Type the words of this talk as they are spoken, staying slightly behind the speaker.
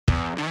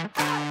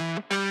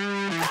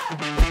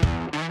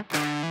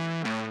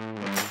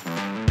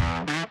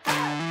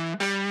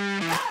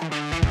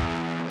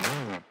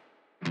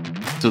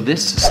So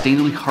this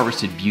sustainably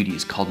harvested beauty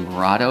is called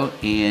Murado,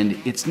 and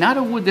it's not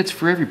a wood that's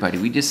for everybody.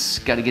 We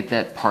just got to get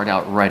that part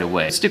out right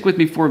away. Stick with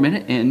me for a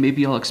minute and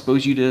maybe I'll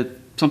expose you to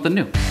something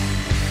new.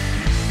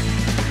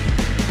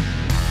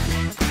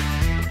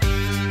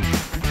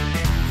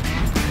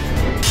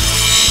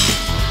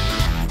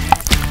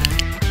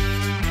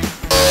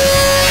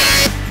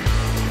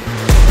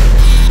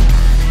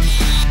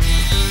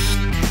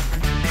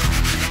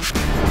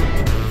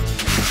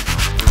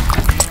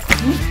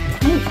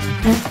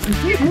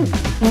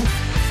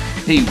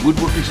 Hey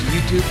Woodworkers of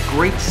YouTube,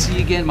 great to see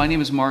you again. My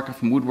name is Mark, I'm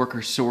from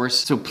Woodworkers Source.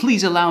 So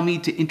please allow me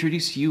to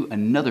introduce to you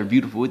another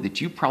beautiful wood that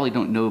you probably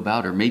don't know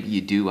about, or maybe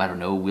you do, I don't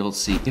know, we'll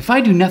see. If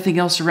I do nothing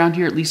else around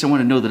here, at least I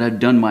want to know that I've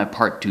done my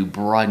part to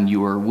broaden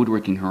your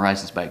woodworking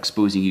horizons by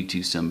exposing you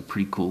to some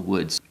pretty cool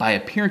woods. By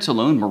appearance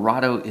alone,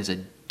 Murado is a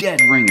dead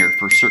ringer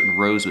for certain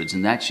rosewoods,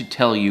 and that should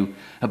tell you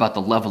about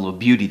the level of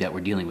beauty that we're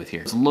dealing with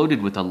here. It's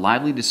loaded with a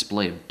lively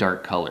display of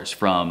dark colors,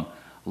 from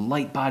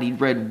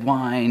light-bodied red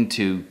wine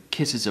to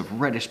kisses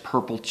of reddish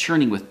purple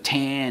churning with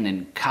tan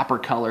and copper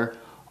color,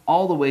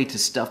 all the way to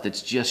stuff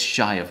that's just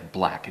shy of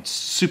black. It's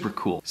super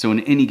cool. So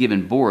in any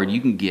given board,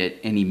 you can get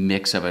any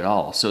mix of it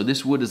all. So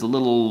this wood is a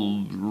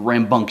little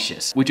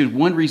rambunctious, which is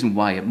one reason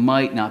why it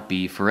might not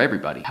be for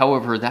everybody.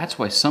 However, that's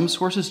why some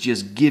sources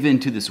just give in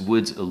to this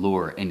wood's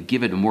allure and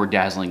give it a more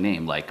dazzling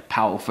name, like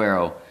Pau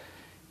Ferro,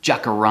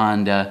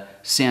 Jacaranda,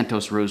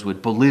 Santos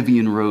Rosewood,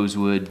 Bolivian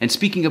Rosewood. And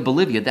speaking of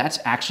Bolivia, that's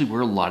actually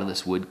where a lot of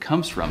this wood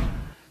comes from.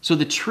 So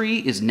the tree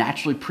is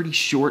naturally pretty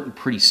short and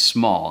pretty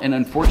small, and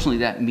unfortunately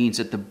that means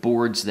that the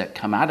boards that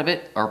come out of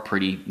it are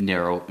pretty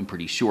narrow and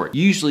pretty short.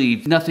 Usually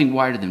nothing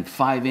wider than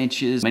 5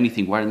 inches,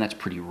 anything wider than that's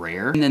pretty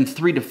rare, and then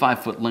 3 to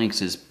 5 foot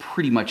lengths is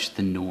pretty much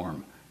the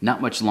norm. Not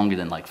much longer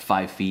than like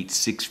 5 feet,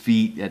 6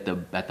 feet at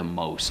the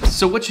most.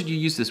 So what should you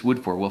use this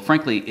wood for? Well,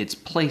 frankly, its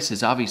place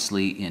is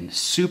obviously in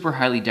super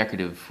highly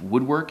decorative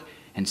woodwork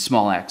and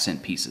small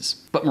accent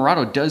pieces. But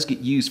Murado does get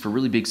used for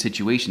really big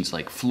situations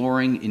like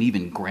flooring and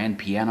even grand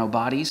piano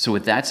bodies. So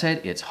with that said,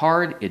 it's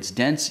hard, it's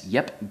dense,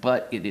 yep,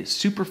 but it is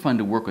super fun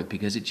to work with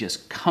because it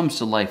just comes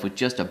to life with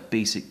just a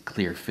basic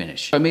clear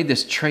finish. I made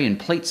this tray and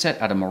plate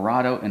set out of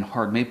Murado and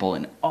hard maple,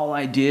 and all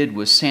I did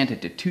was sand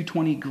it to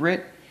 220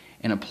 grit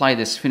and apply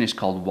this finish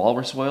called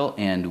walrus oil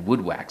and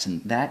wood wax,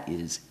 and that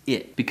is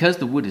it. Because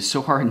the wood is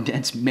so hard and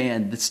dense,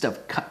 man, this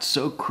stuff cuts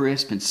so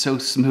crisp and so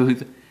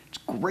smooth. It's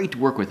great to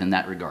work with in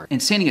that regard.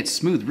 And sanding it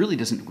smooth really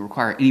doesn't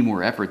require any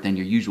more effort than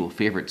your usual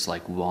favorites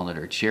like walnut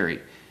or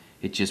cherry.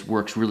 It just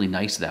works really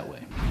nice that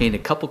way. And a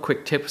couple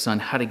quick tips on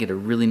how to get a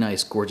really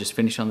nice, gorgeous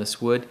finish on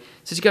this wood.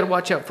 So you gotta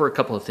watch out for a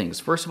couple of things.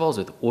 First of all is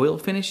with oil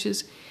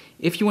finishes.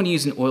 If you want to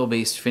use an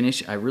oil-based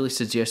finish, I really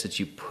suggest that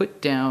you put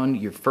down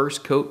your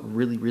first coat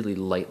really, really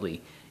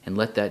lightly and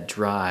let that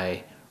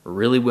dry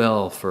really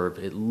well for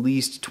at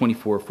least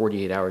 24 or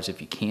 48 hours if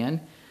you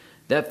can.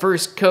 That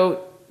first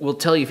coat will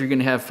tell you if you're going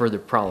to have further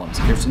problems.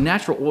 There's some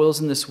natural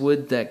oils in this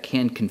wood that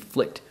can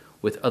conflict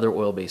with other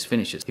oil-based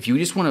finishes. If you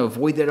just want to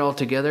avoid that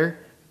altogether,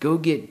 go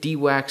get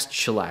de-waxed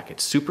shellac.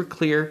 It's super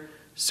clear,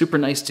 super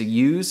nice to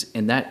use,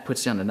 and that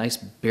puts down a nice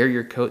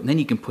barrier coat, and then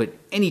you can put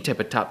any type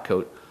of top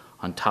coat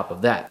on top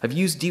of that. I've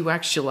used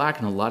de-waxed shellac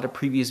in a lot of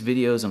previous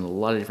videos on a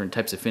lot of different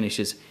types of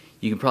finishes.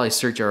 You can probably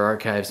search our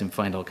archives and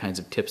find all kinds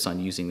of tips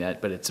on using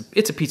that, but it's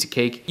a piece of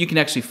cake. You can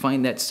actually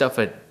find that stuff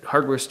at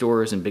hardware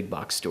stores and big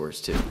box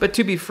stores too. But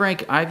to be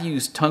frank, I've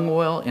used tung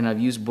oil and I've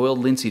used boiled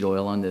linseed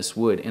oil on this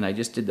wood, and I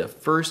just did the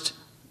first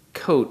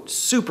coat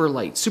super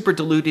light, super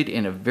diluted,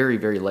 and a very,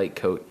 very light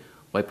coat.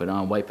 Wipe it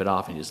on, wipe it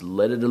off, and just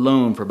let it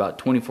alone for about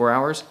 24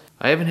 hours.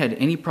 I haven't had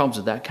any problems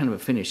with that kind of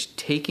a finish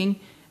taking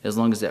as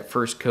long as that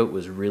first coat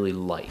was really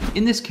light.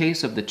 In this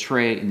case of the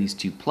tray and these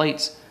two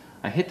plates,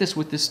 I hit this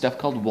with this stuff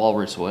called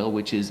walrus oil,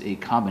 which is a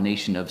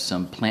combination of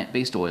some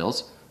plant-based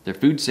oils. They're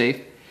food safe.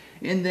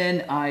 And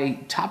then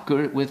I top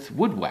coat it with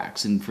wood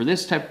wax. And for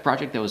this type of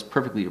project, that was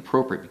perfectly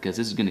appropriate because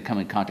this is going to come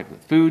in contact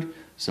with food,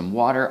 some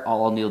water.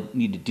 All I'll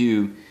need to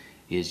do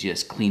is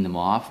just clean them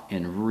off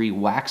and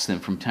re-wax them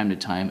from time to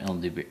time,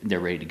 and they're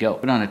ready to go.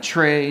 But on a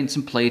tray and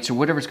some plates or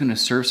whatever's going to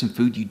serve some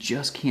food, you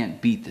just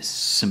can't beat the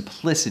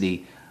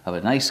simplicity of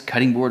a nice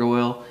cutting board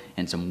oil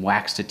and some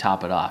wax to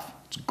top it off.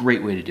 It's a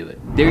great way to do it.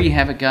 There you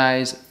have it,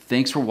 guys.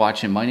 Thanks for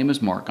watching. My name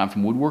is Mark. I'm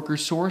from Woodworkers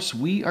Source.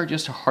 We are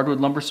just a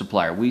hardwood lumber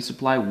supplier. We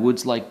supply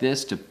woods like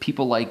this to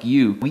people like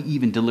you. We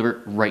even deliver it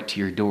right to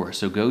your door.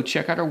 So go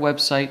check out our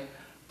website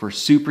for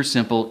super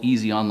simple,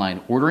 easy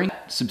online ordering.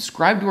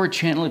 Subscribe to our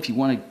channel if you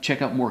want to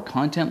check out more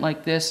content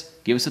like this.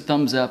 Give us a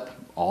thumbs up,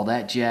 all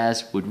that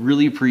jazz. Would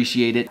really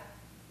appreciate it.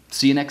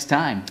 See you next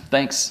time.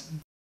 Thanks.